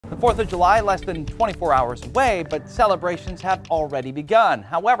The 4th of July less than 24 hours away, but celebrations have already begun.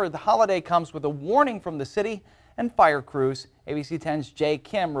 However, the holiday comes with a warning from the city and fire crews. ABC 10's Jay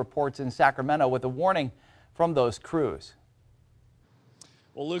Kim reports in Sacramento with a warning from those crews.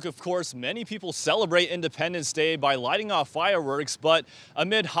 Well, Luke, of course, many people celebrate Independence Day by lighting off fireworks, but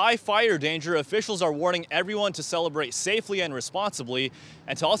amid high fire danger, officials are warning everyone to celebrate safely and responsibly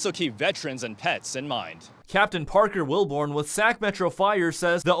and to also keep veterans and pets in mind. Captain Parker Wilbourn with Sac Metro Fire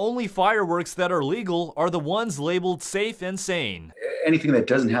says the only fireworks that are legal are the ones labeled safe and sane. Anything that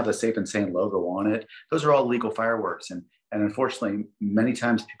doesn't have the safe and sane logo on it, those are all legal fireworks. And unfortunately, many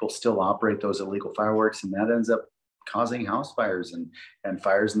times people still operate those illegal fireworks, and that ends up causing house fires and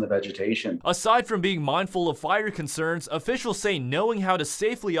fires in the vegetation. Aside from being mindful of fire concerns, officials say knowing how to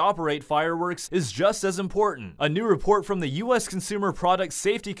safely operate fireworks is just as important. A new report from the U.S. Consumer Product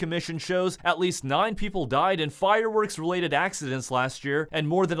Safety Commission shows at least 9 people died in fireworks-related accidents last year, and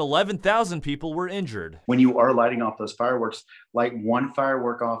more than 11,000 people were injured. When you are lighting off those fireworks, light one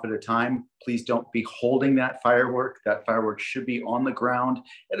firework off at a time. Please don't be holding that firework. That firework should be on the ground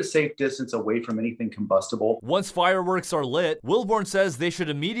at a safe distance away from anything combustible. Once fireworks are lit, Wilbourn says they should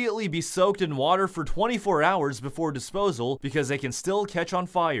immediately be soaked in water for 24 hours before disposal because they can still catch on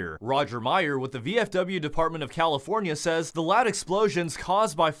fire. Roger Meyer with the VFW Department of California says the loud explosions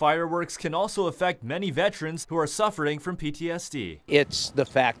caused by fireworks can also affect many veterans who are suffering from PTSD. It's the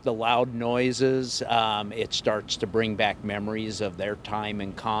fact the loud noises, it starts to bring back memories of their time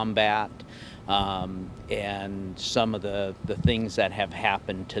in combat. And some of the things that have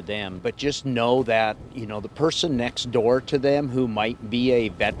happened to them. But just know that, you know, the person next door to them who might be a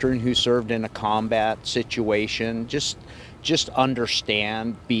veteran who served in a combat situation, just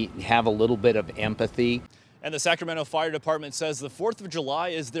understand, have a little bit of empathy. And the Sacramento Fire Department says the 4th of July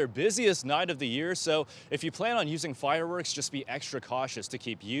is their busiest night of the year, so if you plan on using fireworks, just be extra cautious to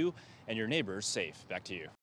keep you and your neighbors safe. Back to you.